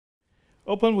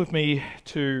Open with me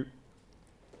to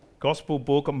Gospel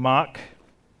book of Mark,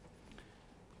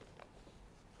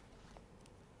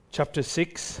 chapter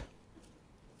 6.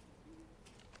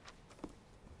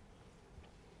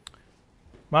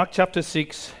 Mark chapter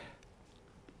 6,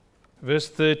 verse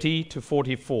 30 to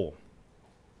 44.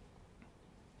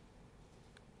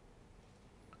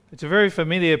 It's a very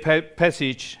familiar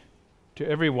passage to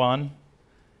everyone,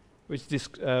 which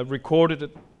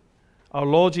recorded our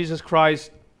Lord Jesus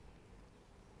Christ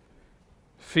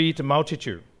feed the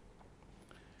multitude.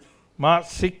 Mark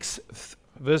 6,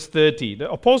 verse 30.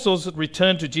 The apostles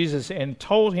returned to Jesus and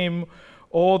told him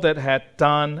all that had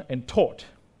done and taught.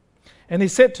 And he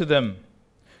said to them,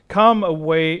 "Come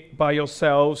away by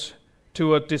yourselves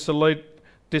to a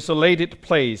desolated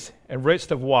place and rest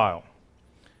a while."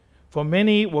 For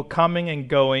many were coming and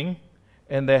going,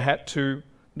 and they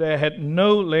had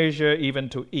no leisure even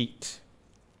to eat.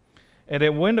 And they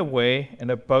went away in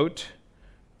a boat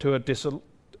to a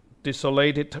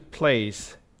desolated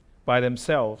place by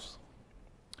themselves.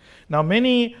 Now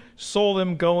many saw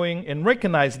them going and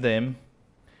recognized them,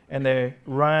 and they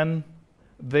ran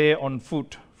there on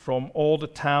foot from all the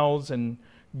towns and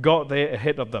got there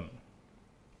ahead of them.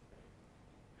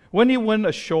 When he went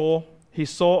ashore, he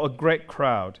saw a great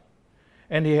crowd,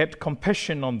 and he had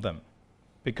compassion on them,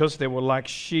 because they were like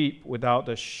sheep without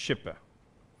a shepherd.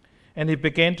 And he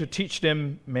began to teach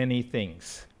them many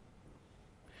things.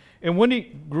 And when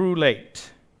it grew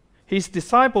late, his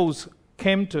disciples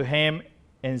came to him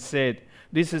and said,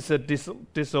 "This is a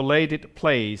desolated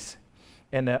place,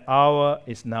 and the hour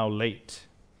is now late.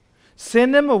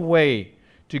 Send them away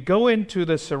to go into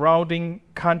the surrounding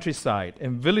countryside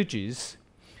and villages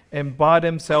and buy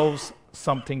themselves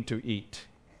something to eat."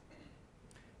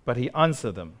 But he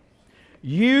answered them,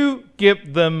 "You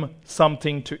give them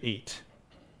something to eat."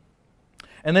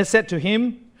 And they said to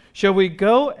him, "Shall we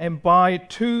go and buy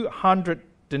 200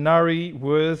 denarii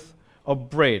worth of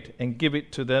bread and give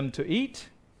it to them to eat?"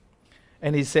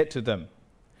 And he said to them,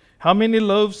 "How many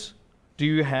loaves do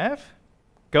you have?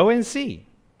 Go and see."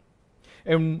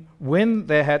 And when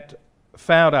they had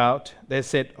found out, they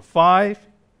said, 5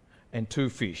 and 2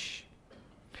 fish.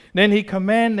 Then he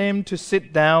commanded them to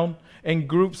sit down in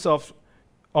groups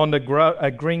on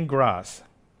the green grass.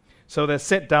 So they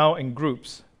sat down in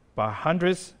groups by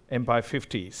hundreds and by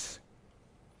 50s.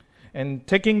 And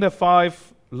taking the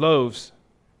 5 loaves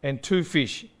and 2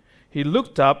 fish, he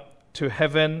looked up to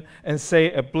heaven and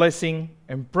said a blessing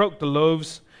and broke the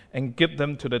loaves and gave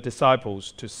them to the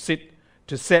disciples to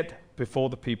set before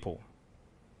the people.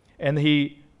 And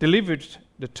he delivered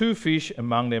the 2 fish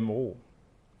among them all.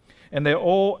 And they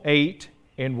all ate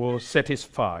and were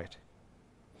satisfied.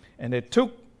 And they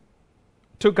took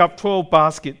up 12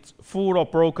 baskets full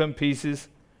of broken pieces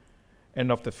and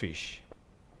of the fish.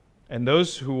 And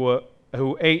those who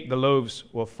ate the loaves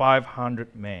were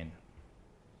 500 men.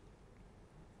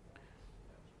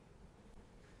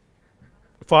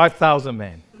 5,000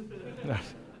 men.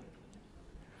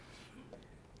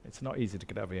 It's not easy to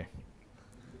get up here.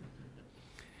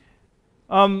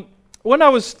 When I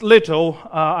was little,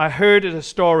 I heard a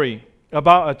story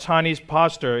about a Chinese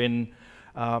pastor in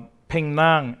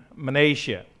Penang,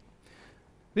 Malaysia.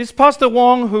 This Pastor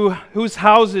Wong, whose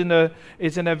house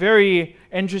is in a very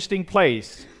interesting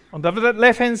place. On the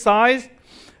left-hand side,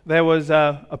 there was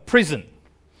a prison.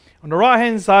 On the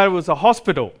right-hand side was a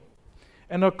hospital.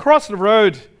 And across the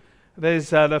road,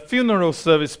 there's the funeral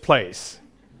service place.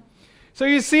 So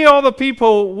you see all the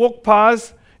people walk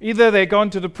past, either they're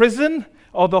going to the prison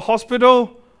or the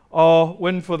hospital or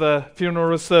went for the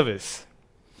funeral service.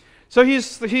 So he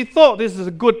thought this is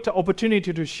a good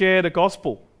opportunity to share the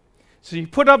gospel. So he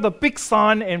put up the big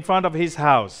sign in front of his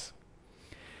house.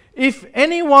 "If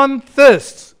anyone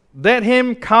thirsts, let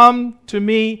him come to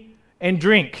me and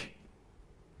drink."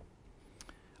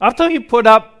 After he put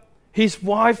up, his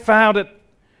wife found it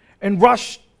and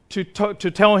rushed to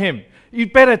tell him, "You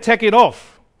better take it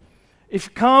off.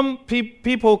 If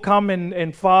people come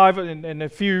in 5 and a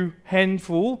few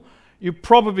handful, you'll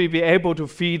probably be able to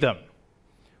feed them.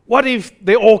 What if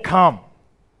they all come?"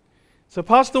 So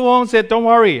Pastor Wong said, "Don't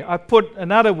worry, I put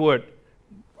another word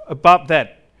about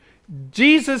that.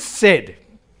 Jesus said,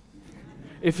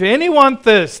 if anyone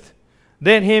thirsts,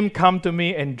 let him come to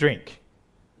me and drink."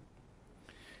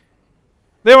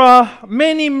 There are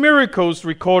many miracles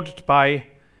recorded by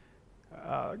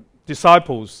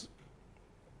disciples,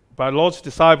 by Lord's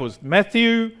disciples.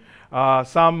 Matthew,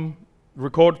 some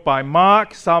recorded by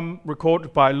Mark, some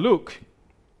recorded by Luke.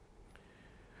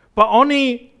 But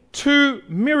only 2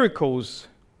 miracles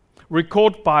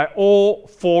recorded by all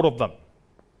 4 of them.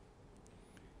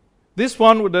 This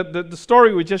one, the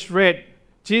story we just read,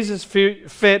 Jesus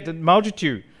fed the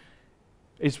multitude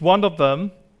is one of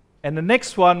them. And the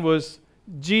next one was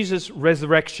Jesus'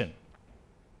 resurrection.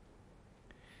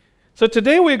 So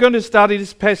today we're going to study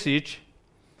this passage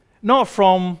not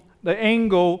from the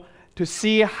angle to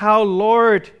see how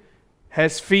Lord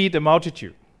has fed the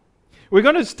multitude. We're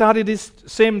going to study this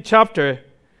same chapter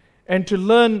and to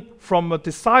learn from a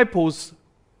disciples'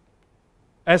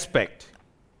 aspect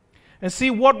and see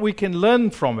what we can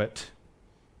learn from it.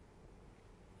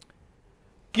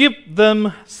 Give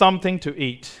them something to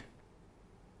eat.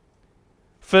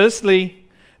 Firstly,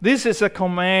 this is a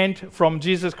command from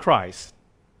Jesus Christ.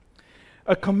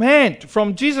 A command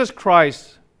from Jesus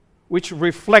Christ which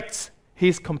reflects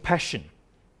his compassion.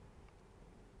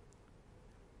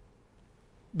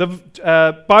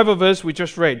 The Bible verse we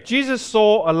just read, Jesus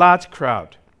saw a large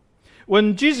crowd.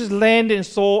 When Jesus landed and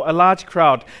saw a large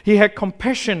crowd, he had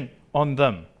compassion on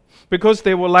them because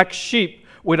they were like sheep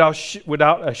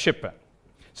without a shepherd.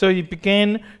 So he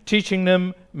began teaching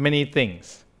them many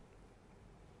things.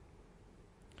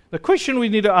 The question we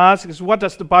need to ask is, what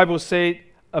does the Bible say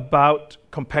about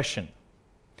compassion?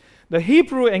 The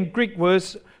Hebrew and Greek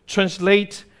words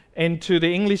translate into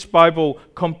the English Bible,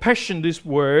 compassion, this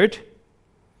word.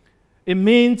 It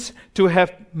means to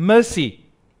have mercy,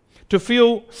 to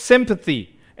feel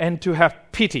sympathy, and to have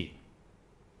pity.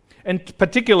 In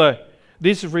particular,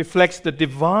 this reflects the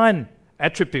divine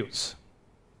attributes.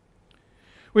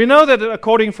 We know that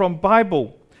according from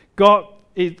Bible,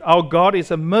 our God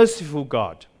is a merciful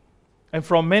God. And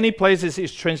from many places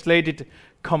it's translated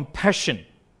compassion.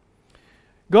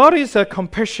 God is a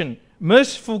compassion,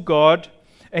 merciful God,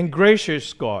 and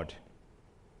gracious God.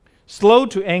 Slow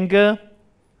to anger,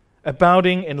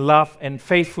 abounding in love and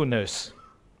faithfulness.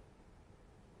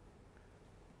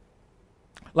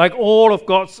 Like all of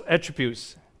God's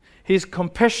attributes, his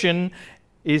compassion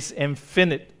is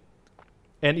infinite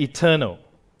and eternal.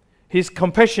 His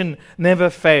compassion never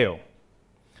fails.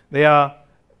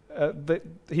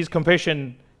 His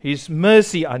compassion, his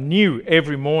mercy are new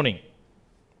every morning.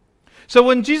 So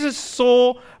when Jesus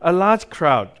saw a large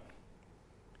crowd,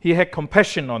 he had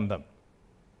compassion on them.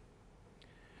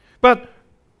 But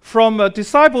from a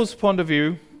disciple's point of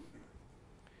view,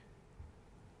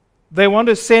 they want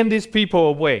to send these people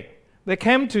away. They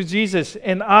came to Jesus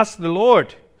and asked the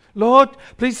Lord,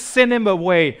 please send them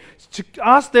away. To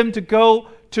ask them to go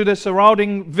to the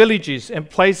surrounding villages and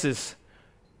places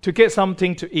to get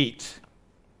something to eat.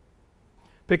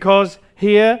 Because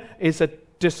here is a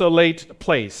desolate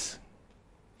place.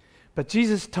 But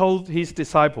Jesus told his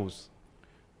disciples,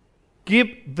 give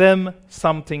them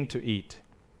something to eat.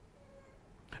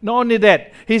 Not only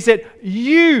that, he said,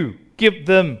 you give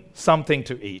them something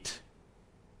to eat.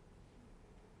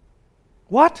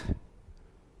 What?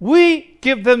 We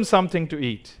give them something to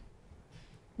eat.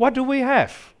 What do we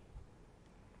have?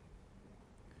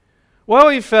 Well,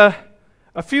 if a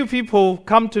few people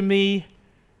come to my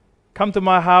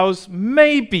house,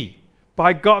 maybe,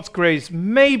 by God's grace,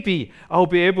 maybe I'll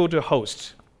be able to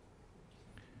host.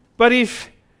 But if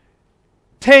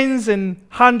tens and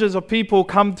hundreds of people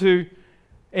come to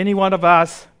any one of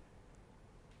us,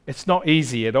 it's not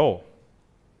easy at all.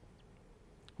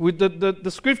 With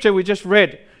the scripture we just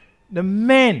read, the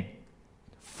men,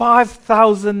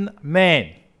 5,000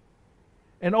 men,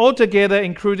 and altogether,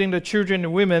 including the children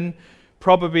and women,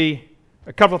 probably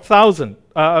a couple of thousand,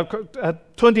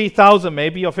 20,000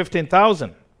 maybe, or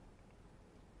 15,000.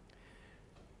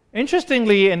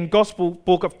 Interestingly, in Gospel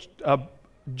book of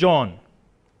John,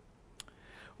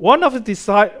 one of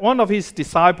his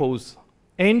disciples,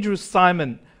 Andrew,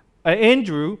 Simon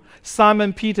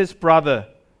Peter's brother,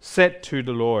 said to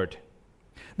the Lord,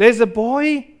 there's a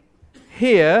boy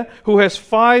here who has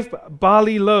 5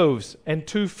 barley loaves and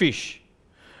 2 fish.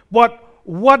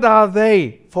 What are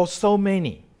they for so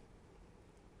many?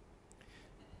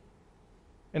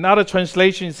 Another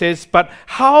translation says, but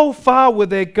how far will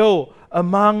they go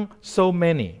among so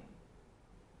many?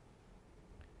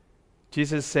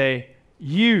 Jesus said,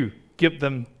 you give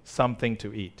them something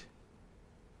to eat.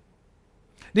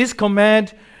 This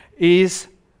command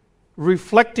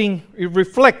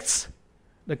reflects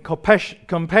the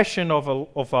compassion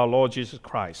of our Lord Jesus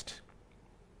Christ.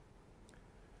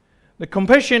 The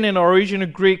compassion in original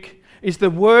Greek is the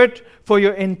word for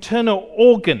your internal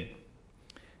organ.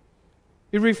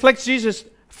 It reflects Jesus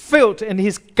felt in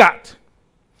his gut.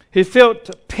 He felt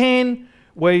pain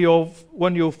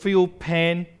when you feel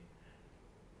pain.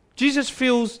 Jesus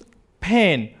feels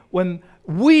pain when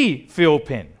we feel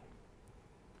pain.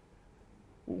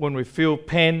 When we feel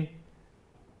pain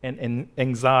and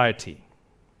anxiety.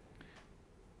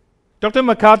 Dr.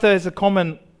 MacArthur has a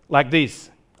comment like this.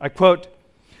 I quote,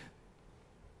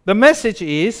 The message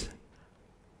is,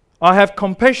 I have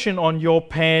compassion on your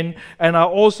pain, and I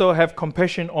also have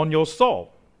compassion on your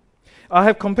soul. I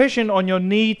have compassion on your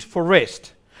need for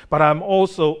rest, but I'm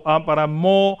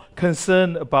more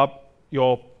concerned about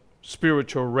your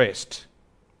spiritual rest.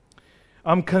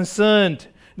 I'm concerned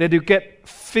that you get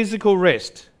physical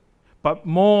rest, but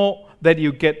more that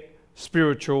you get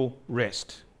spiritual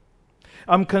rest.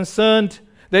 I'm concerned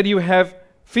that you have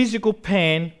physical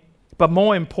pain, but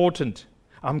more important,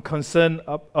 I'm concerned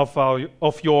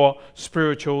of your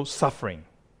spiritual suffering.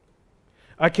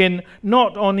 I can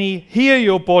not only heal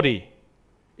your body,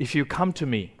 if you come to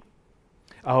me,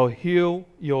 I'll heal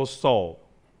your soul.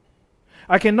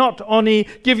 I can not only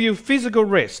give you physical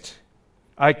rest,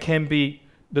 I can be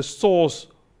the source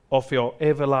of your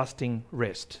everlasting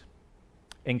rest.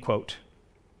 End quote.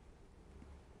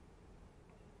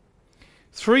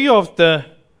 3 of the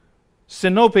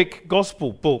synoptic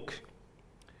gospel book,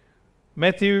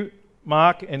 Matthew,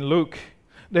 Mark, and Luke,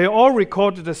 they all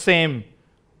recorded the same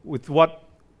with what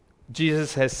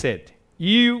Jesus has said.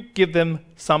 You give them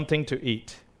something to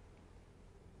eat.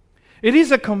 It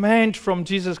is a command from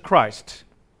Jesus Christ.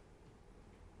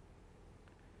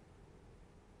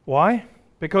 Why?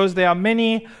 Because there are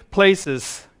many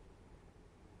places,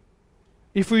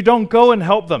 if we don't go and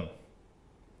help them,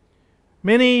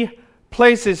 many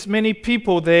places, many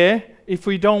people there, if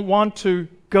we don't want to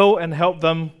go and help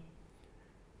them,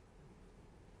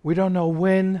 we don't know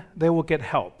when they will get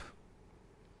help.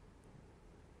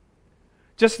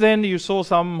 Just then you saw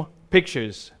some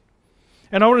pictures.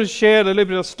 And I want to share a little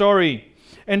bit of story.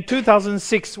 In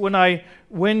 2006, when I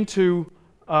went to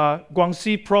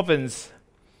Guangxi province,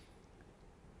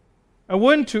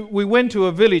 we went to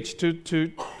a village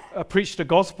to preach the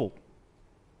gospel.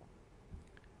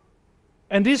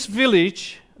 And this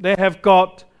village, they have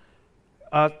got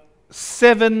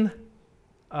 7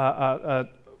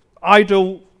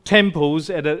 idol temples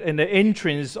in the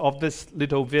entrance of this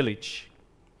little village.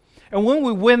 And when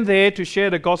we went there to share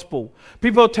the gospel,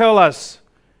 people tell us,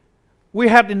 we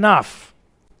had enough.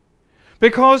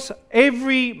 Because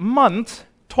every month,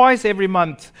 twice every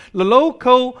month, the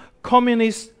local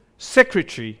Communist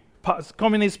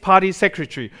Party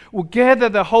secretary will gather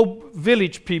the whole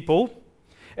village people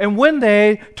and went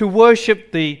there to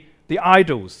worship the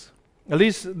idols, at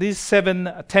least these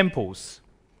 7 temples.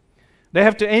 They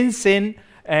have to incense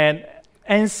and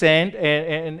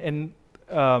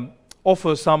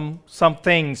offer some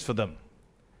things for them.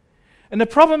 And the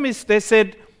problem is,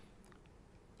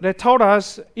 they told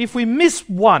us, if we miss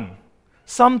one,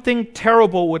 something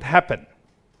terrible would happen.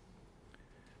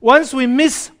 Once we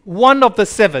miss one of the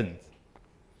 7,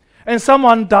 and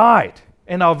someone died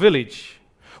in our village.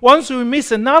 Once we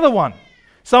miss another one,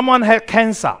 someone had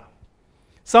cancer.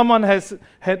 Someone has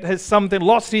something,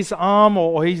 lost his arm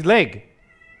or his leg.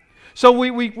 So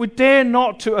we dare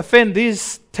not to offend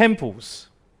these temples.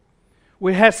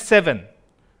 We had 7.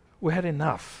 We had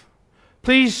enough.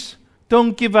 Please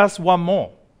don't give us one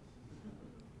more.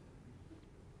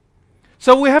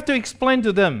 So we have to explain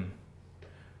to them,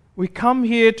 we come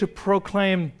here to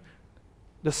proclaim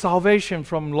the salvation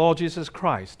from Lord Jesus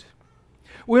Christ.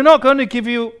 We're not going to give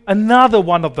you another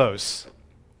one of those.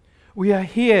 We are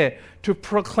here to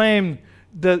proclaim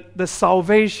the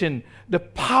salvation, the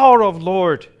power of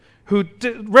Lord who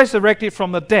resurrected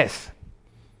from the death.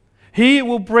 He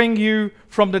will bring you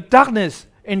from the darkness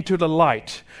into the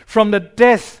light, from the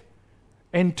death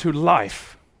into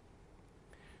life.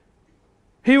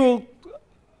 He will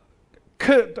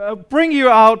bring you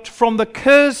out from the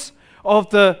curse of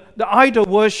the idol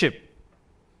worship.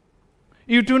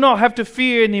 You do not have to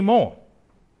fear anymore.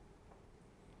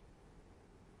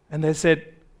 And they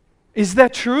said, is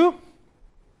that true?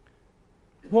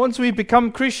 Once we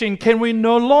become Christian, can we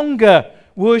no longer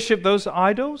worship those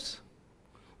idols?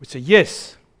 We say,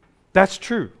 yes, that's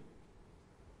true.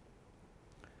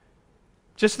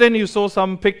 Just then you saw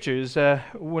some pictures.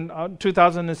 When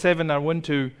 2007, I went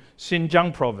to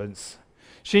Xinjiang province.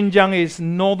 Xinjiang is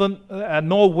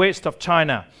northwest of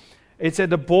China. It's at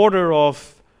the border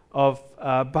of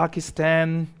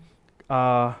Pakistan,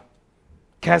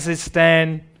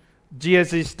 Kazakhstan,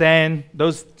 Kyrgyzstan,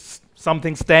 those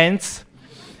something stands.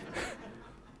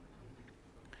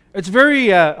 It's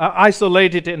very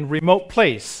isolated and remote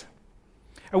place.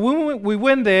 And when we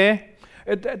went there,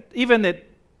 even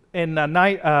in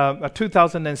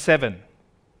 2007,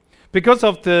 because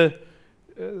of the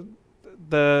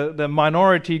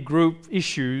minority group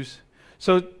issues,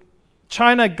 so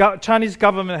Chinese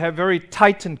government have very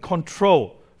tightened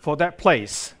control for that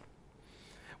place.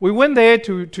 We went there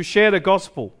to share the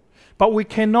gospel, but we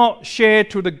cannot share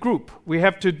to the group. We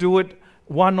have to do it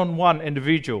one-on-one,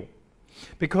 individual.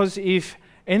 Because if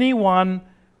anyone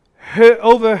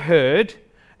overheard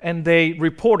and they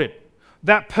reported,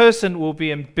 that person will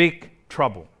be in big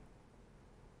trouble,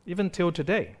 even till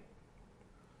today.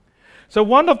 So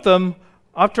one of them,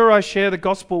 after I shared the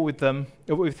gospel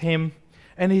with him,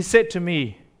 and he said to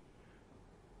me,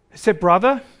 he said,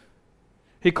 brother,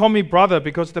 he called me brother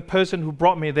because the person who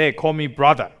brought me there called me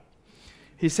brother.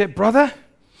 He said, brother,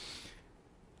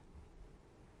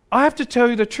 I have to tell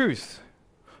you the truth.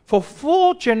 For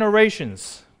 4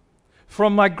 generations,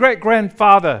 from my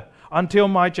great-grandfather until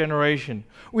my generation,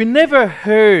 we never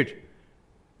heard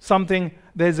something,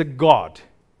 there's a God.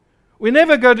 We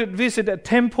never go to visit a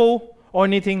temple or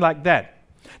anything like that.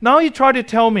 Now you try to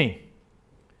tell me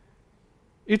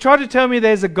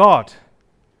there's a God,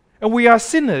 and we are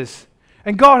sinners,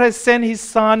 and God has sent His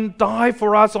Son, die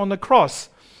for us on the cross,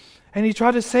 and He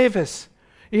tried to save us.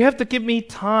 You have to give me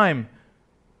time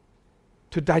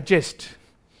to digest.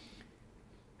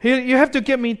 You have to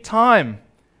give me time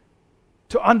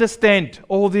to understand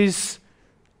all these.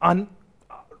 I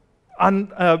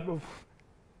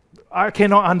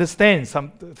cannot understand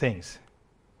some things.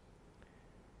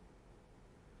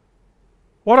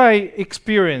 What I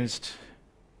experienced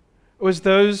was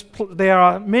there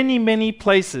are many, many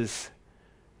places.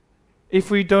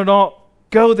 If we do not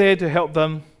go there to help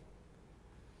them,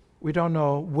 we don't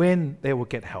know when they will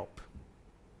get help.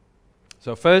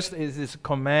 So first is this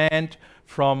command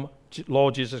from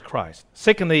Lord Jesus Christ.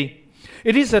 Secondly,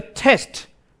 it is a test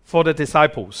for the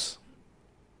disciples.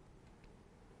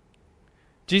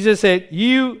 Jesus said,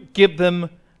 you give them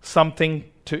something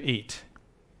to eat.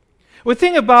 We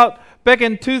think about back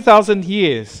in 2,000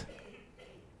 years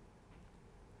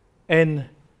in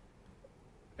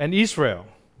Israel.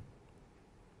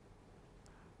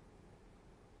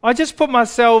 I just put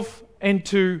myself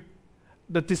into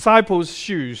the disciples'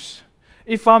 shoes.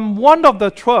 If I'm one of the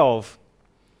 12,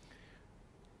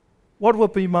 what will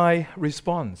be my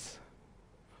response?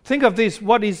 Think of this.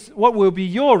 What will be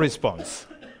your response?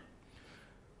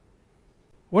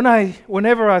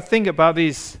 Whenever I think about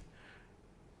this,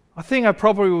 I think I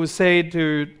probably will say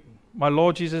to my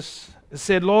Lord Jesus,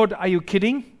 Lord, are you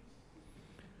kidding?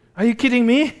 Are you kidding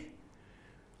me?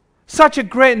 Such a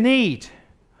great need.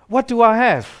 What do I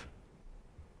have?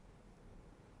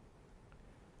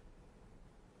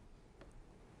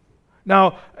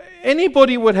 Now,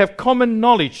 anybody would have common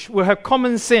knowledge, would have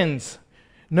common sense,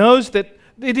 knows that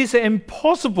it is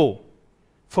impossible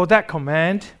for that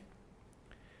command.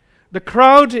 The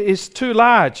crowd is too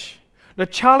large. The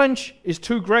challenge is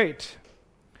too great.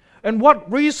 And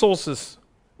what resources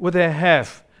would they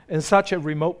have in such a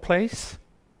remote place?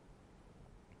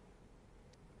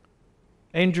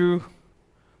 Andrew,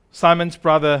 Simon's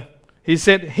brother, he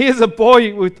said, here's a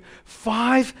boy with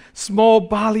 5 small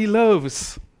barley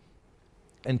loaves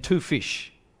and 2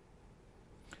 fish.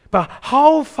 But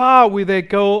how far will they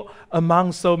go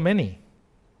among so many?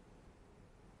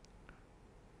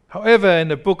 However, in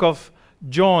the book of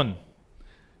John,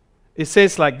 it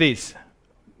says like this,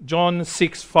 John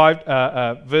 6,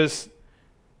 verse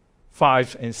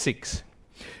 5 and 6.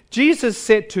 Jesus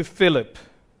said to Philip,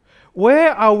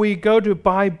 where are we going to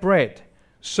buy bread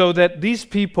so that these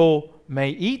people may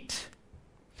eat?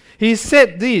 He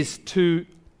said this to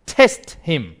test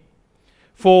him,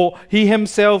 for he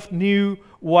himself knew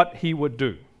what he would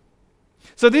do.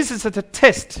 So this is a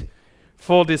test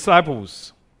for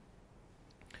disciples.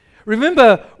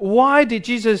 Remember, why did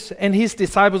Jesus and his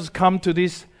disciples come to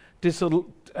this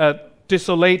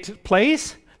desolate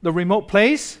place, the remote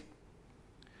place?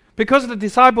 Because the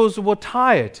disciples were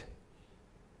tired.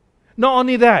 Not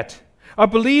only that, I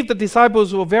believe the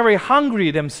disciples were very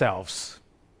hungry themselves.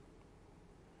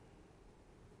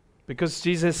 Because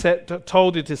Jesus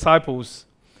told the disciples,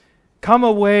 come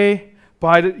away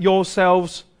by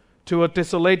yourselves to a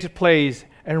desolated place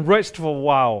and rest for a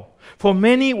while. For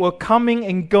many were coming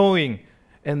and going,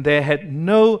 and they had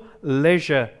no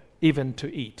leisure even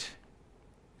to eat.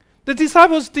 The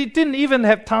disciples didn't even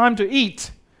have time to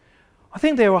eat. I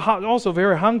think they were also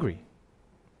very hungry.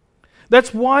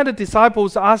 That's why the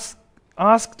disciples asked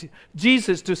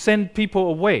Jesus to send people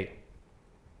away.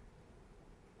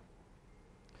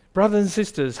 Brothers and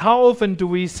sisters, how often do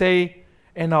we say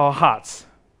in our hearts,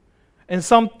 and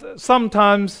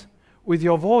sometimes with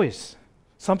your voice,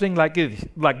 something like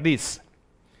this,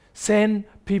 send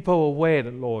people away,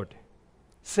 the Lord.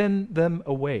 Send them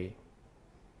away.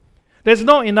 There's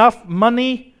not enough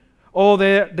money, or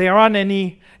there aren't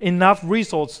enough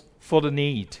resources for the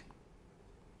need.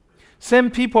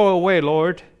 Send people away,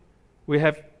 Lord. We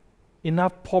have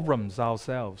enough problems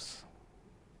ourselves.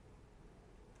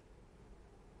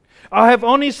 I have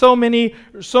only so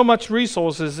much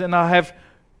resources, and I have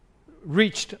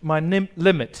reached my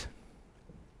limit.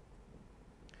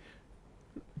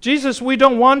 Jesus, we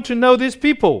don't want to know these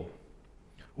people.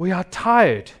 We are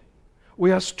tired.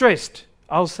 We are stressed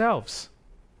ourselves.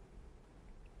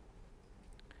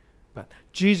 But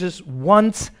Jesus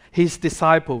wants his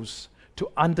disciples to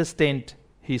understand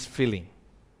his feeling.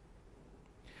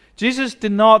 Jesus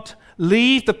did not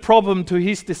leave the problem to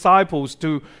his disciples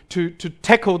to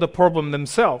tackle the problem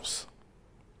themselves.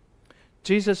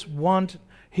 Jesus wants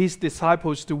his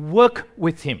disciples to work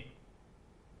with him.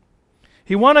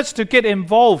 He wants us to get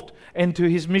involved into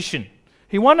his mission.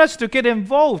 He wants us to get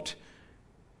involved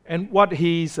in what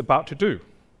he's about to do.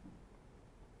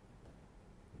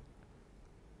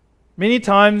 Many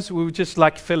times we were just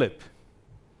like Philip.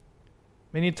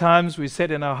 Many times we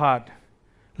said in our heart,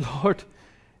 Lord,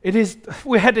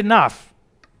 we had enough.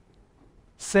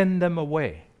 Send them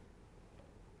away.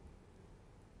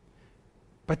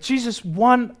 But Jesus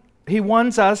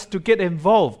wants us to get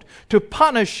involved, to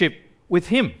partnership with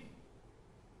him.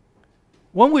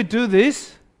 When we do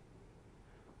this,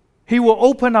 he will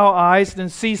open our eyes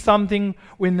and see something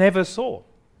we never saw.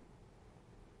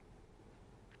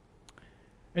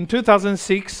 In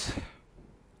 2006,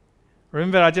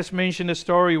 remember I just mentioned the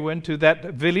story, we went to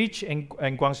that village in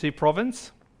Guangxi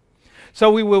province. So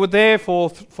we were there for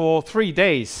 3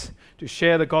 days to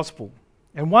share the gospel.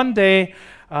 And one day,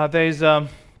 there's a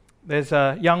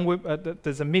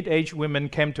mid-aged woman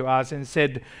came to us and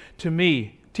said to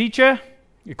me, "Teacher,"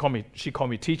 she called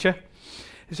me teacher.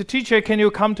 She said, "Teacher, can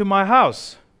you come to my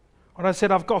house?" And I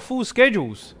said, "I've got full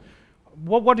schedules.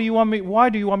 What do you want me? Why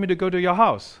do you want me to go to your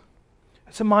house?"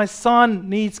 I said, "My son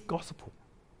needs gospel.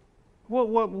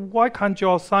 Why can't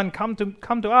your son come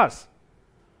to us?"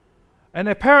 And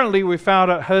apparently we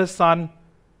found out her son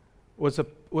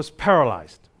was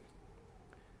paralyzed.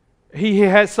 He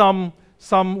had some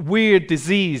weird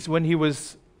disease when he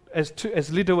was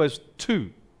as little as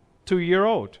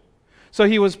 2-year-old. So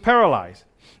he was paralyzed.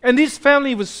 And this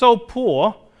family was so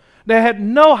poor, they had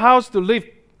no house to live.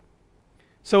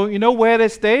 So you know where they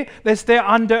stay? They stay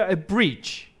under a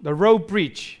bridge, the road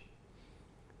bridge.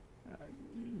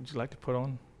 Would you like to put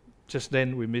on? Just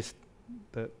then we missed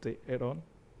the add-on.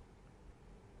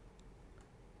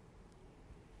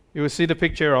 You will see the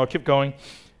picture, I'll keep going.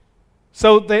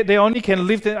 So they only can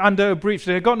live under a bridge.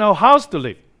 They got no house to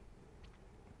live.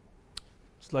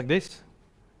 It's like this.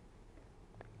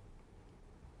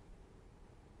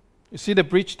 You see the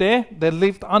bridge there? They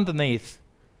lived underneath.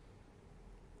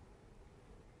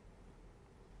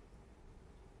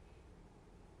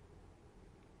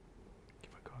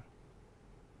 Keep it going.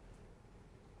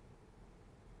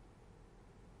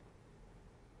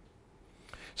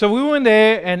 So we went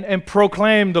there and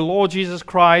proclaimed the Lord Jesus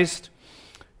Christ.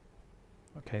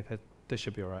 Okay, that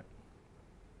should be all right.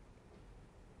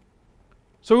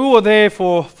 So we were there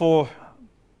for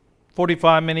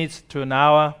 45 minutes to an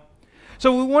hour.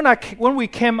 So when we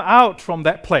came out from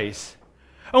that place,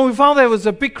 and we found there was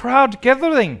a big crowd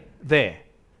gathering there.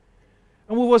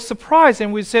 And we were surprised,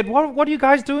 and we said, what are you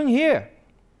guys doing here?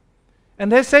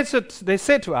 And they said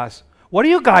to us, "What are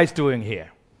you guys doing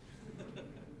here?"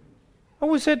 And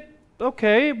we said,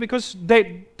 okay, because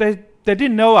they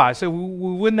didn't know us. So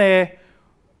we went there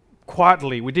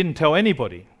quietly. We didn't tell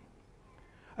anybody.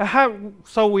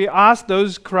 So we asked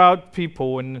those crowd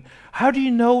people, and how do you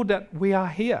know that we are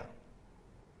here?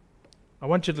 I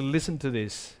want you to listen to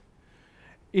this.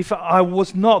 If I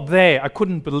was not there, I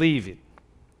couldn't believe it.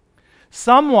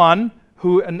 Someone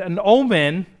an old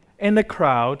man in the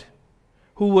crowd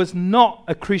who was not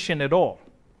a Christian at all.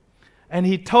 And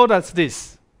he told us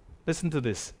this. Listen to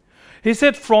this. He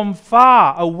said, "From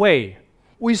far away,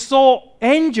 we saw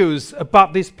angels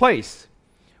about this place.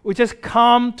 We just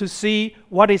come to see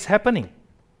what is happening."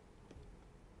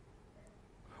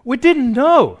 We didn't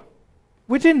know.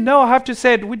 We didn't know, I have to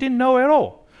say, we didn't know at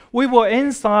all. We were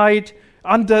inside,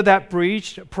 under that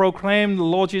bridge, proclaimed the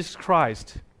Lord Jesus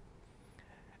Christ.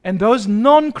 And those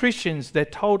non-Christians, they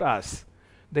told us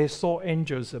they saw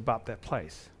angels about that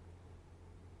place.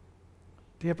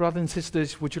 Dear brothers and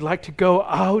sisters, would you like to go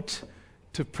out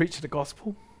to preach the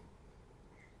gospel?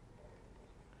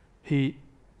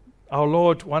 Our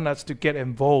Lord wants us to get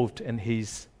involved in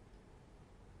his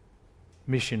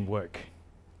mission work.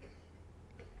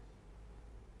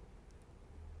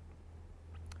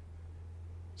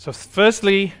 So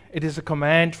firstly, it is a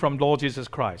command from Lord Jesus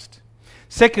Christ.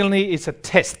 Secondly, it's a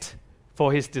test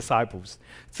for his disciples.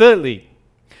 Thirdly,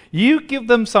 you give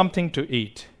them something to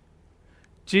eat.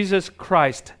 Jesus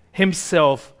Christ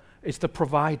himself is the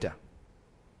provider.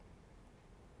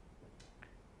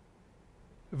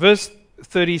 Verse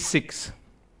 36.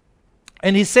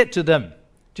 And he said to them,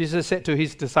 Jesus said to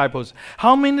his disciples,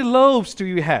 "How many loaves do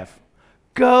you have?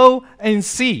 Go and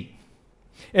see."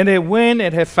 And they went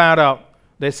and had found out.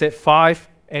 They said 5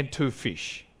 and 2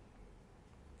 fish.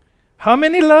 How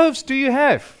many loaves do you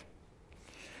have?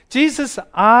 Jesus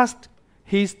asked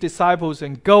his disciples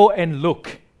and go and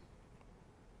look.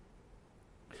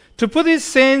 To put this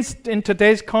sense in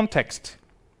today's context,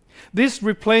 this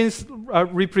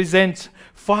represents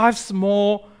 5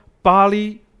 small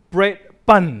barley bread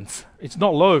buns. It's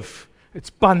not loaf, it's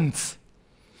buns.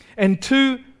 And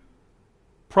 2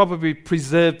 probably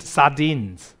preserved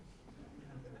sardines.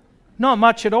 Not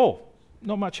much at all.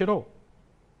 Not much at all.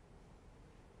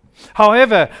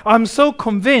 However, I'm so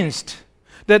convinced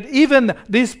that even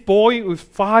this boy with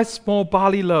 5 small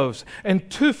barley loaves and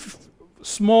 2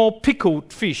 small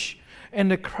pickled fish and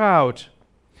the crowd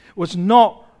was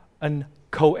not a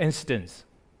coincidence.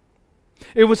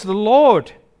 It was the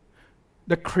Lord,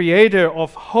 the creator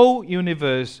of whole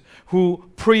universe, who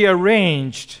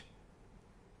prearranged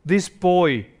this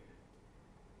boy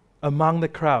among the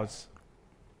crowds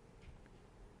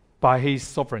by his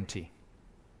sovereignty.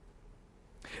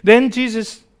 Then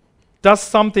Jesus does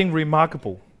something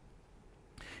remarkable.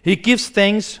 He gives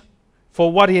thanks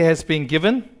for what he has been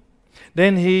given.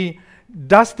 Then he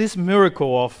does this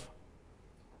miracle of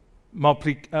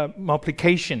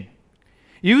multiplication,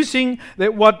 using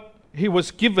that what he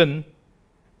was given,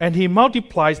 and he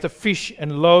multiplies the fish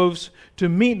and loaves to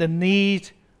meet the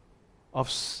need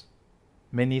of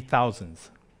many thousands.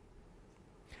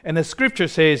 And the scripture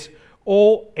says,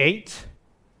 all ate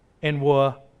and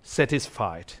were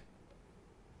satisfied.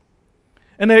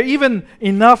 And there are even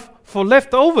enough for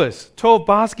leftovers, 12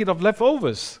 baskets of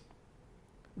leftovers.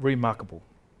 Remarkable.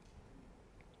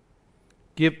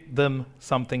 Give them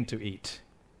something to eat.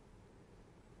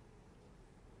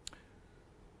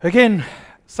 Again,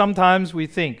 sometimes we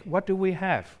think, what do we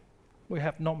have? We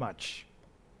have not much.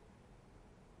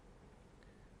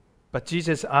 But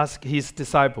Jesus asked his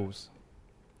disciples,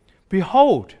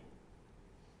 "Behold,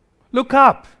 look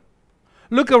up,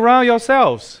 look around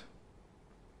yourselves.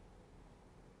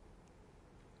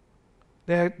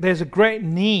 There's a great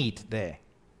need there."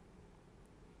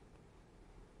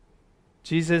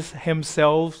 Jesus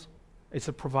himself is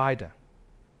a provider.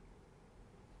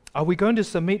 Are we going to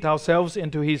submit ourselves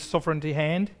into his sovereignty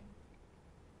hand?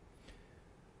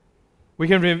 We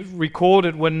can recall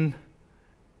that when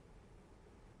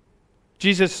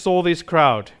Jesus saw this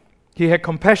crowd, he had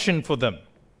compassion for them.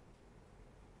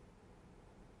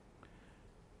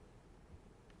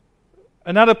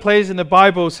 Another place in the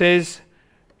Bible says,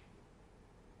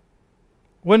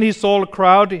 when he saw the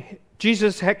crowd,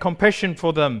 Jesus had compassion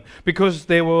for them because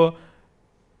they were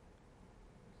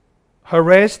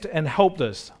harassed and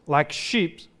helpless, like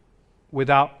sheep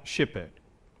without shepherd.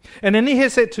 And then he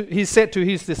said to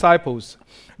his disciples,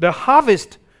 "The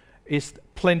harvest is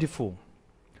plentiful,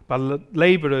 but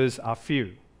laborers are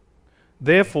few.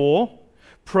 Therefore,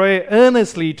 pray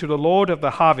earnestly to the Lord of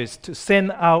the harvest to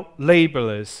send out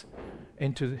laborers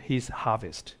into his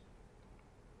harvest."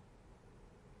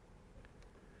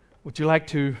 Would you like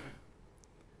to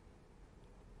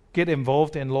get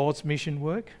involved in Lord's mission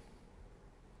work?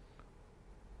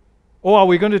 Or are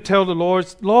we going to tell the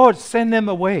Lord, send them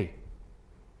away?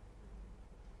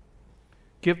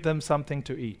 Give them something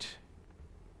to eat.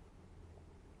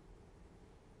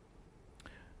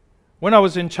 When I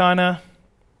was in China,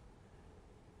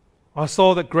 I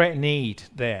saw the great need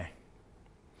there.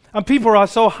 And people are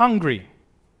so hungry.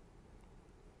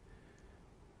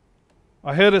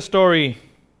 I heard a story.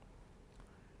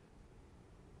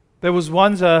 There was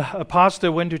once a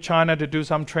pastor went to China to do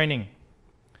some training.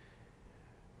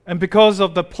 And because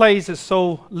of the place is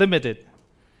so limited,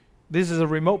 this is a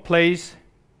remote place.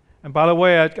 And by the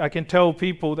way, I can tell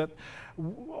people that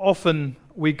often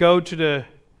we go to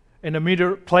in the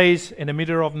middle place in the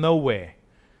middle of nowhere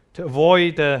to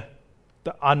avoid the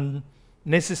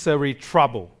unnecessary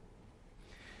trouble.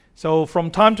 So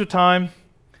from time to time,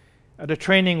 the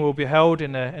training will be held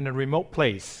in a remote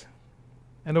place.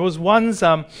 And there was once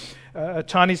a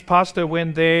Chinese pastor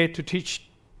went there to teach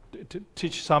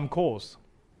some course.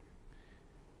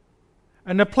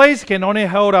 And the place can only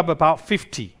hold up about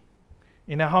 50.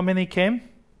 You know how many came?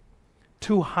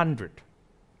 200.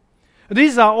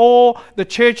 These are all the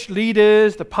church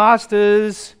leaders, the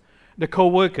pastors, the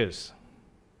co-workers.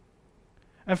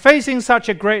 And facing such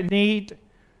a great need,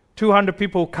 200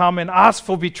 people come and ask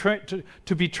for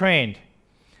to be trained.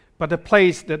 But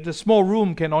the small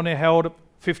room can only hold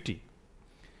 50.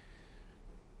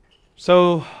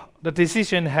 So the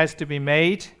decision has to be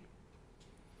made.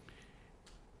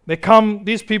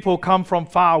 These people come from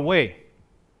far away.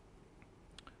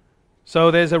 So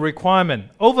there's a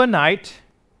requirement. Overnight,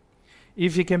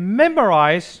 if you can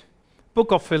memorize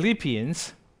book of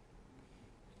Philippians,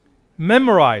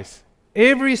 memorize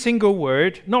every single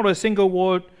word, not a single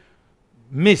word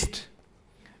missed,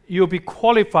 you'll be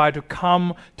qualified to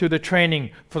come to the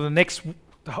training for the next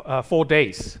 4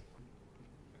 days.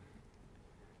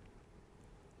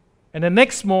 And the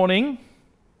next morning,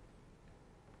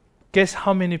 guess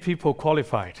how many people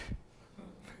qualified?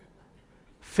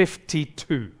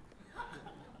 52.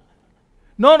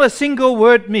 Not a single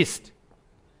word missed.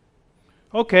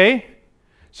 Okay,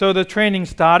 so the training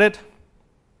started.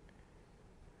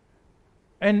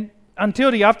 And until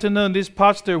the afternoon, this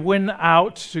pastor went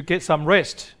out to get some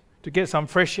rest, to get some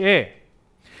fresh air.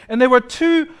 And there were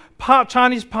two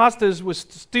Chinese pastors were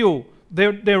still,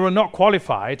 they were not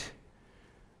qualified,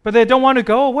 but they don't want to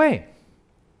go away.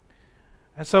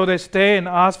 And so they stay and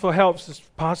ask for help. Says,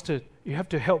 Pastor, you have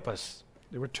to help us.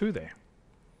 There were two there.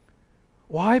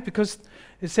 Why? Because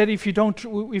they said if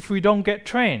we don't get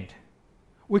trained,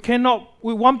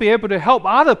 we won't be able to help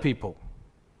other people.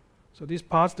 So this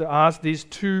pastor asked these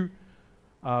two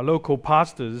local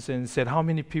pastors and said, how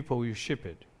many people will you ship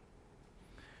it?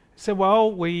 He said,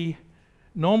 well, we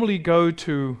normally go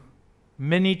to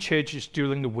many churches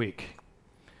during the week.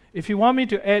 If you want me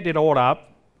to add it all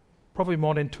up, probably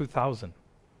more than 2,000.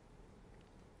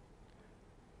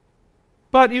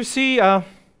 But you see,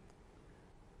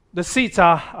 the seats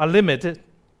are limited,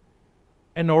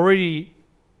 and already,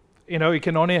 it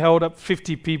can only hold up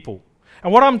 50 people.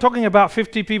 And what I'm talking about,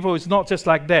 50 people, is not just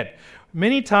like that.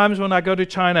 Many times when I go to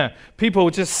China, people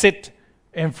just sit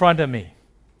in front of me,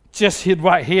 just hit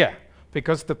right here,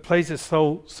 because the place is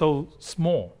so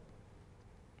small.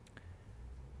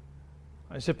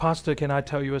 I said, Pastor, can I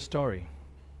tell you a story?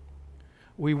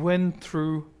 We went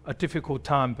through a difficult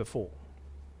time before.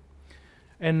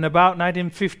 In about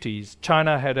 1950s,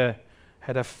 China had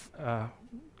a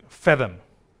famine.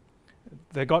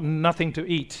 They got nothing to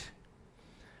eat.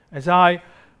 As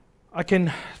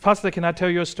Pastor, can I tell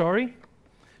you a story?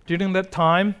 During that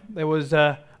time, there was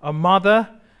a mother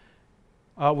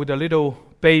with a little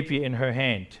baby in her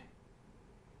hand.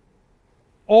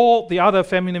 All the other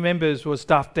family members were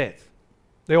starved to death.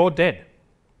 They're all dead.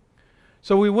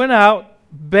 So we went out,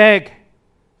 begged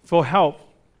for help.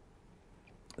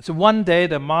 So one day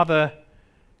the mother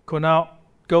could not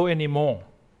go anymore.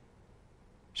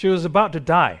 She was about to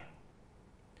die.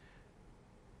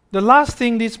 The last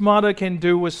thing this mother can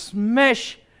do was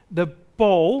smash the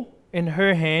bowl in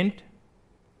her hand.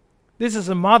 This is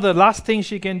a mother, last thing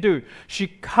she can do. She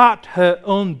cut her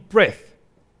own breath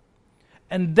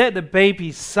and let the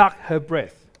baby suck her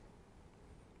breath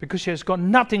because she has got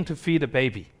nothing to feed the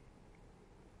baby.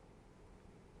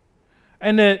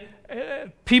 And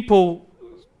people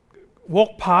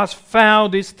walked past,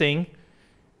 found this thing.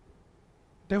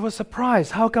 They were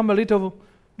surprised. How come a little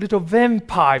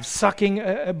vampire sucking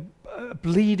a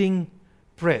bleeding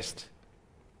breast?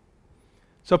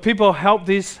 So people helped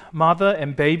this mother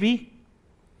and baby,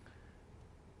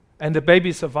 and the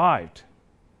baby survived.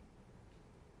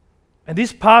 And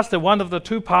this pastor, one of the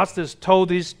two pastors, told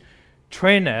this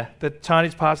trainer, the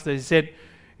Chinese pastor, he said,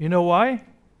 you know why?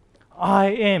 I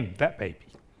am that baby.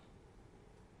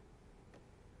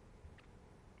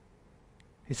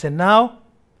 He said, now,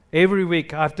 every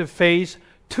week I have to face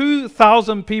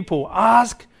 2,000 people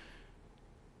ask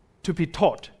to be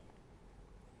taught.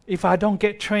 If I don't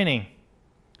get training,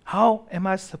 how am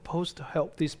I supposed to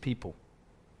help these people?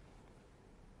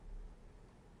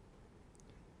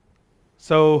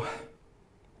 So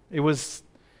it was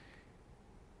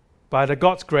by the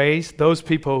God's grace, those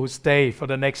people who stay for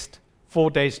the next 4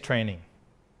 days training.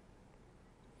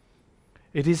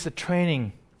 It is a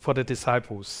training for the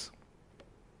disciples.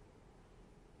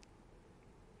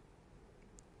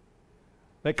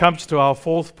 That comes to our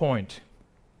fourth point.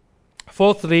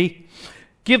 Fourthly,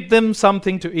 give them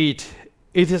something to eat.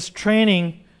 It is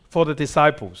training for the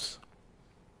disciples.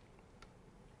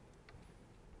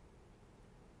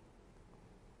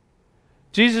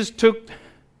 Jesus took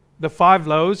the 5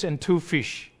 loaves and 2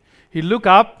 fish. He looked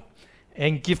up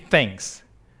and gave thanks.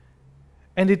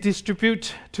 And he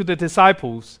distributed to the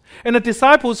disciples. And the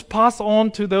disciples pass on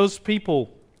to those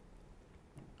people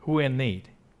who are in need.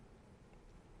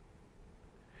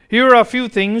 Here are a few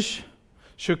things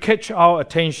should catch our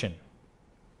attention.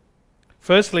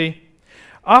 Firstly,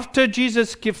 after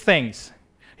Jesus gave thanks,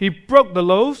 he broke the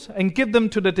loaves and gave them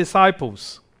to the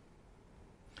disciples.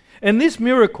 And this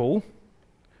miracle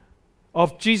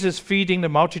of Jesus feeding the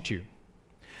multitude,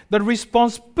 the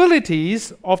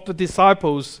responsibilities of the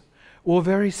disciples were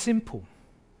very simple.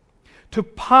 To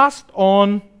pass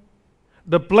on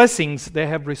the blessings they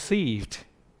have received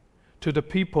to the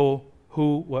people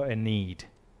who were in need.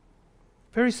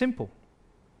 Very simple.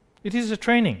 It is a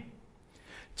training.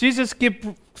 Jesus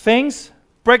give thanks,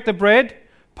 break the bread,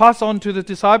 pass on to the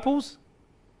disciples.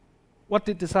 What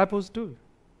did disciples do?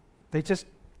 They just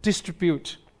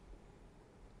distribute.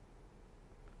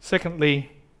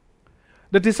 Secondly,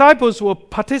 the disciples were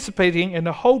participating in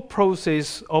the whole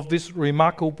process of this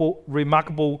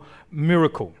remarkable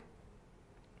miracle.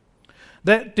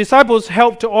 The disciples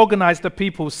helped to organize the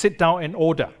people sit down in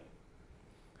order.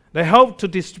 They helped to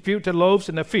distribute the loaves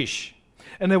and the fish.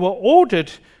 And they were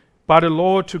ordered by the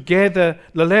Lord to gather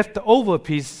the leftover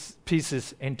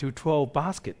pieces into 12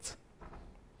 baskets.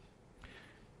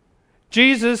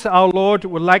 Jesus, our Lord,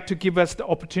 would like to give us the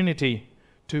opportunity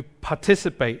to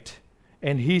participate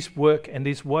in His work in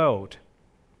this world.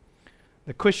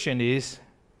 The question is,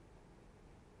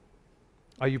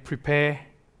 are you prepared?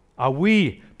 Are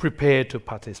we prepared to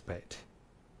participate?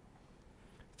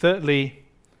 Thirdly,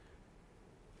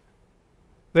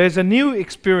 there's a new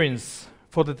experience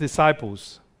for the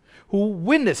disciples who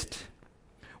witnessed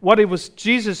what it was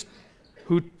Jesus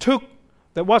who took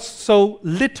that was so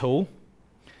little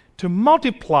to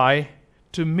multiply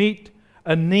to meet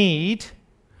a need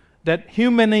that,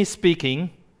 humanly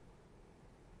speaking,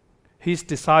 His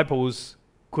disciples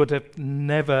could have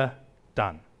never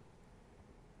done.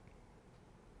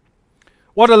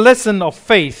 What a lesson of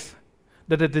faith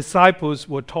that the disciples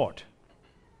were taught.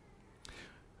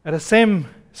 At the same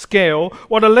scale,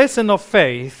 what a lesson of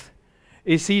faith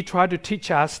is He trying to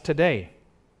teach us today.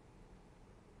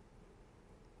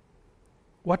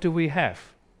 What do we have?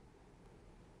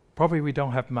 Probably we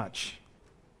don't have much.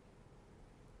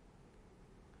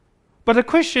 But the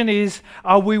question is,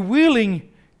 are we willing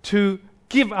to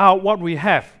give out what we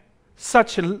have,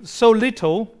 so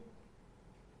little,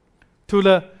 to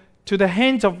the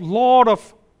hands of Lord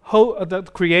of the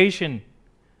creation,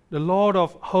 the Lord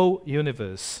of whole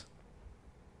universe?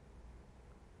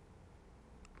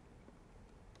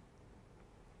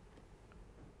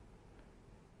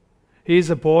 He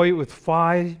is a boy with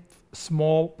 5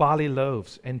 small barley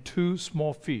loaves and 2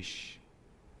 small fish.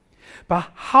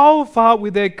 But how far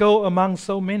will they go among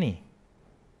so many?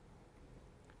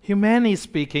 Humanly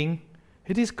speaking,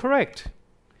 it is correct.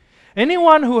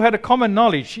 Anyone who had a common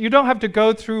knowledge, you don't have to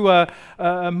go through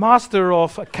a master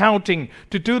of accounting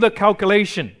to do the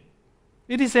calculation.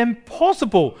 It is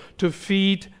impossible to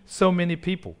feed so many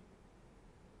people.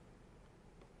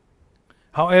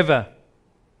 However,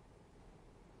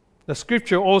 the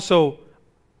scripture also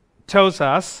tells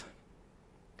us,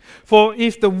 for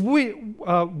if the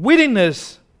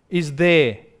willingness is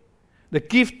there, the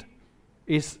gift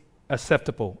is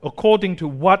acceptable according to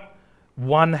what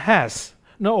one has,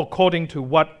 not according to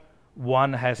what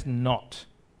one has not.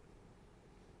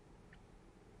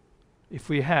 If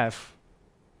we have,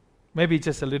 maybe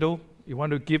just a little, you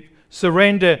want to give,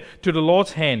 surrender to the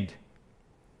Lord's hand.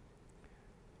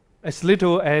 As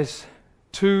little as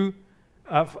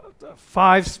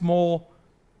 5 small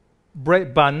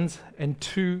bread buns and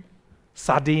 2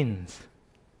 sardines.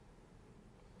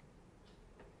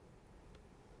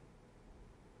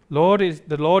 The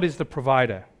Lord is the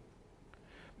provider.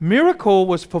 Miracle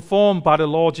was performed by the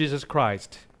Lord Jesus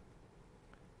Christ.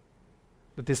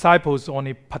 The disciples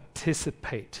only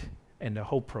participate in the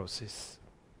whole process.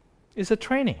 It's a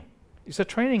training. It's a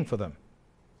training for them.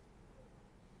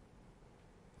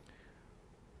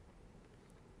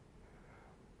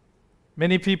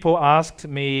 Many people asked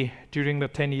me during the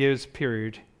 10 years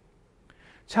period,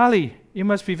 Charlie, you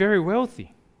must be very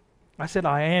wealthy. I said,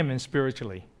 I am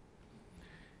spiritually.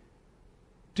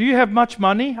 Do you have much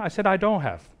money? I said, I don't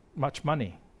have much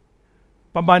money.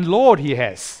 But my Lord, He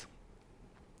has.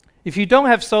 If you don't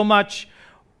have so much,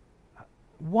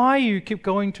 why you keep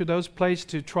going to those places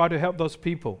to try to help those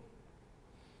people?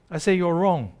 I say, you're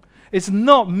wrong. It's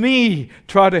not me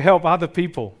trying to help other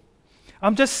people.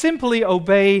 I'm just simply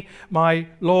obey my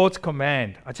Lord's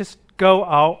command. I just go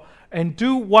out and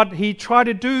do what He tried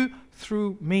to do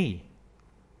through me.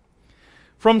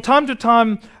 From time to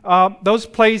time, those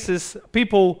places,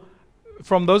 people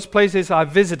from those places I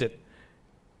visited,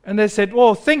 and they said,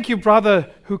 oh, thank you,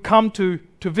 brother, who come to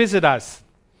visit us.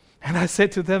 And I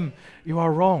said to them, you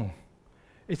are wrong.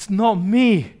 It's not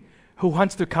me who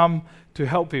wants to come to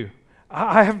help you.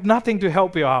 I have nothing to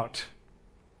help you out.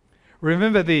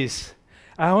 Remember this.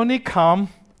 I only come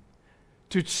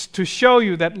to show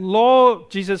you that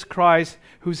Lord Jesus Christ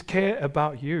who's care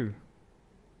about you.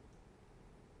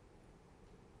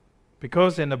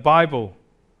 Because in the Bible,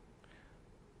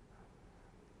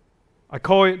 I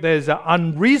call it, there's an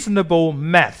unreasonable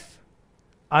math,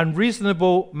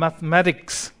 unreasonable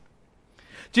mathematics.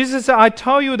 Jesus said, I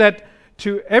tell you that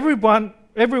to everyone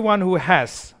who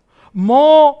has,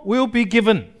 more will be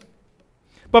given.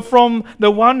 But from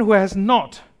the one who has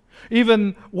not,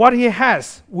 even what he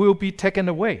has will be taken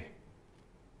away.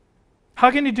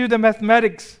 How can you do the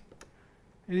mathematics?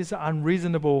 It is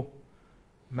unreasonable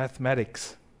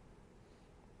mathematics.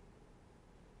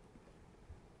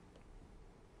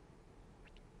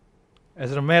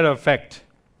 As a matter of fact,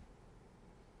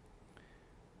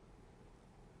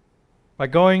 by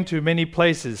going to many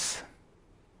places,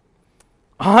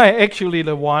 I actually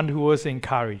the one who was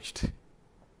encouraged.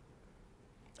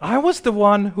 I was the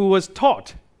one who was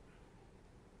taught.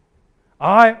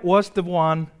 I was the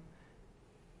one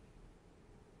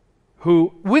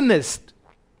who witnessed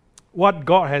what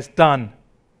God has done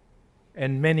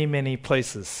in many, many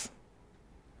places.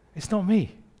 It's not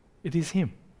me, it is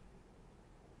Him.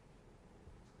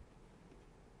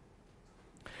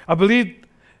 I believe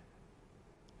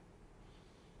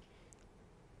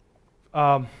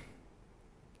no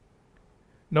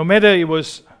matter it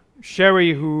was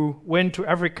Sherry who went to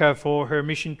Africa for her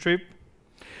mission trip,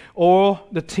 or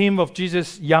the team of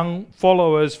Jesus' young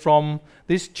followers from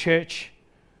this church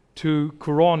to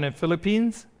Coron in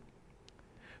Philippines,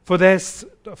 for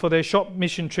their short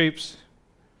mission trips,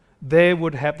 they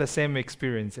would have the same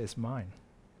experience as mine.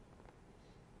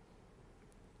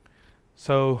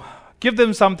 So give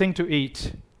them something to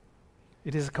eat.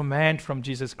 It is a command from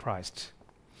Jesus Christ.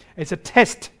 It's a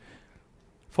test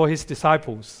for His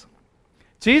disciples.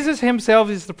 Jesus Himself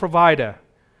is the provider.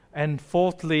 And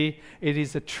fourthly, it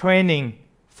is a training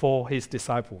for His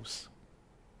disciples.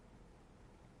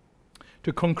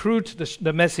 To conclude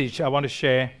the message I want to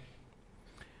share,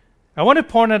 I want to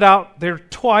point it out there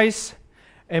twice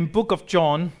in book of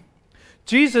John.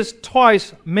 Jesus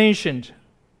twice mentioned,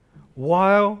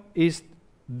 while is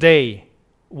day,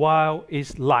 while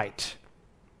is light.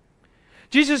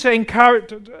 Jesus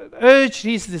urged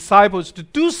His disciples to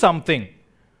do something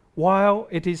while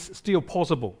it is still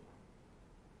possible.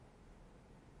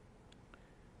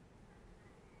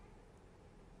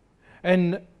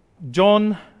 In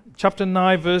John chapter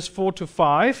 9, verse 4 to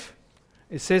 5,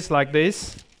 it says like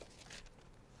this.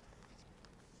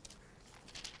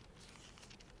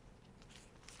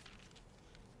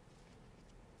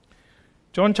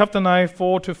 John chapter 9,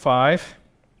 4 to 5.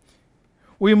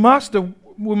 We must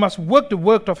work the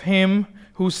work of Him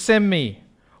who sent me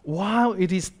while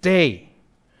it is day.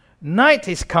 Night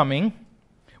is coming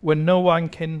when no one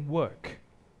can work.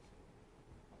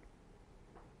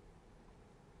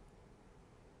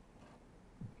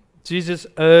 Jesus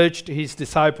urged His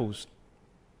disciples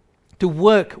to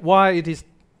work while it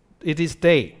is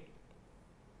day,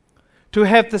 to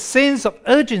have the sense of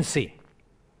urgency.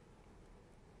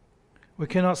 We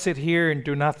cannot sit here and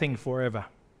do nothing forever.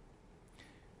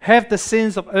 Have the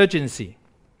sense of urgency.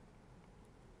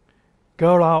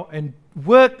 Go out and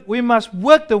work. We must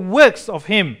work the works of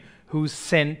Him who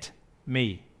sent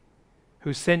me,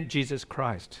 who sent Jesus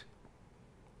Christ.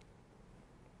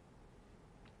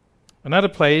 Another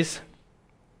place,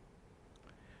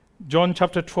 John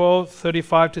chapter 12,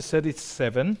 35 to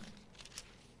 37.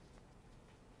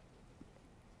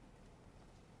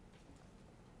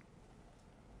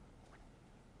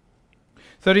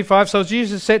 So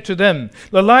Jesus said to them,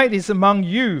 the light is among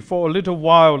you for a little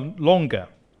while longer.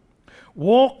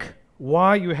 Walk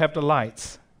while you have the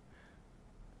lights,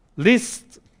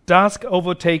 lest dusk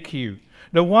overtake you.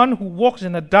 The one who walks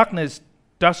in the darkness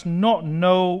does not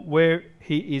know where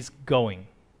he is going.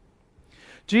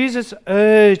 Jesus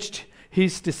urged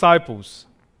His disciples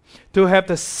to have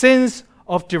the sense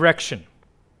of direction.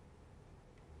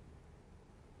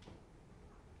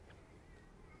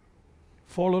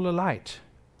 Follow the light.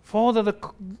 Follow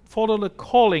the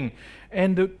calling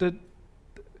and the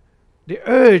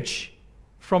urge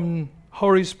from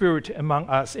Holy Spirit among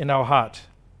us in our heart.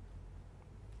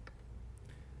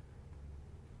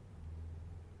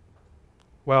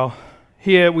 Well,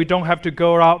 here we don't have to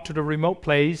go out to the remote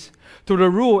place, to the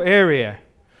rural area,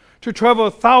 to travel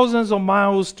thousands of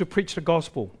miles to preach the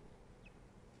gospel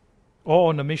or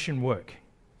on the mission work.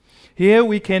 Here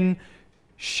we can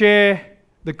share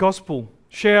the gospel,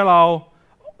 share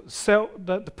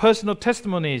the personal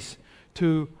testimonies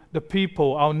to the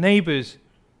people, our neighbors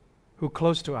who are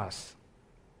close to us.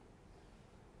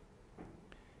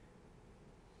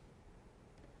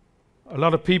 A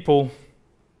lot of people,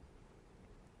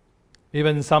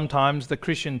 even sometimes the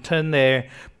Christian, turn their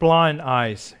blind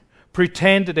eyes,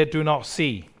 pretend that they do not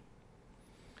see.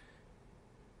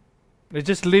 They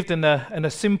just lived in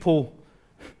a simple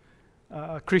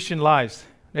Christian lives.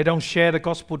 They don't share the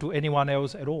gospel to anyone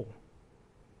else at all.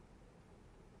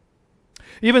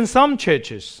 Even some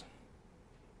churches,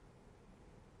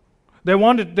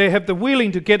 They have the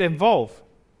willing to get involved,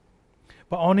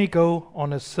 but only go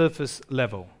on a surface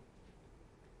level.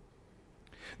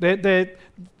 They're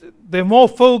more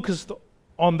focused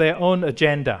on their own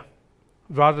agenda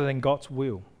rather than God's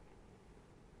will.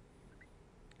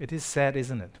 It is sad,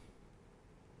 isn't it?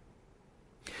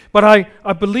 But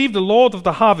I believe the Lord of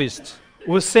the harvest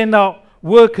will send out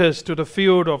workers to the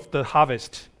field of the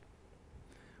harvest,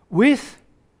 with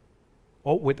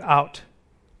or without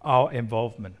our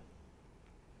involvement.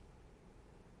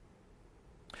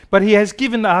 But He has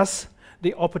given us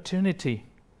the opportunity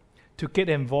to get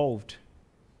involved,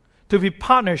 to be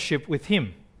partnership with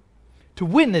Him, to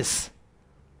witness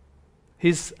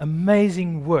His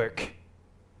amazing work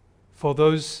for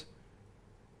those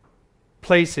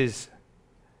places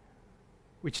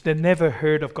which they never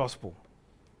heard of gospel.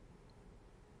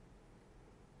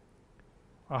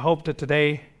 I hope that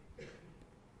today,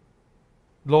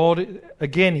 Lord,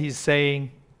 again He's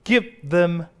saying, give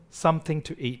them something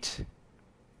to eat,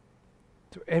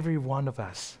 to every one of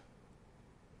us.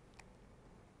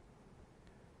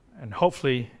 And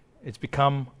hopefully it's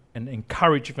become an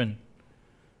encouragement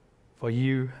for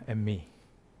you and me.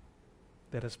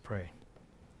 Let us pray.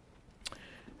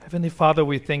 Heavenly Father,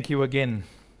 we thank You again.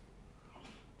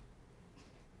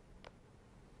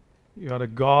 You are the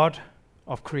God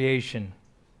of creation.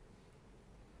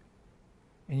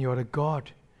 And You are the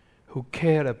God who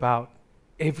cared about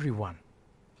everyone.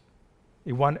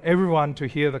 You want everyone to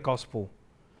hear the gospel,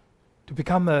 to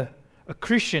become a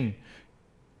Christian,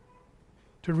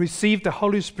 to receive the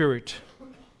Holy Spirit,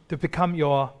 to become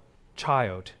Your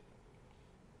child.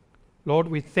 Lord,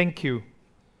 we thank You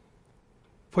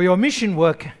for Your mission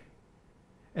work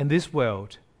in this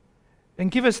world, and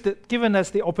given us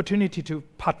the opportunity to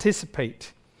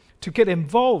participate, to get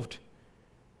involved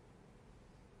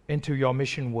into Your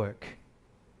mission work.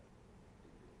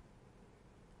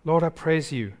 Lord, I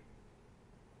praise You.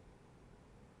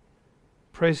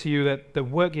 Praise You that the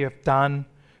work You have done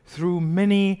through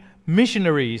many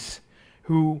missionaries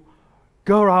who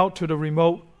go out to the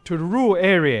remote, to the rural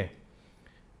area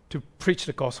to preach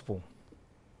the gospel.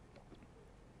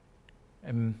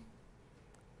 And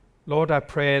Lord, I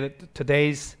pray that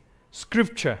today's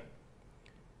scripture,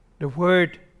 the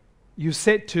word You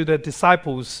said to the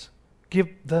disciples, give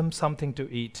them something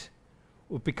to eat,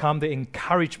 will become the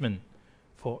encouragement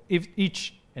for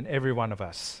each and every one of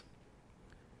us.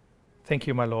 Thank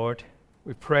You, my Lord.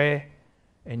 We pray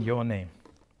in Your name.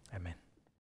 Amen.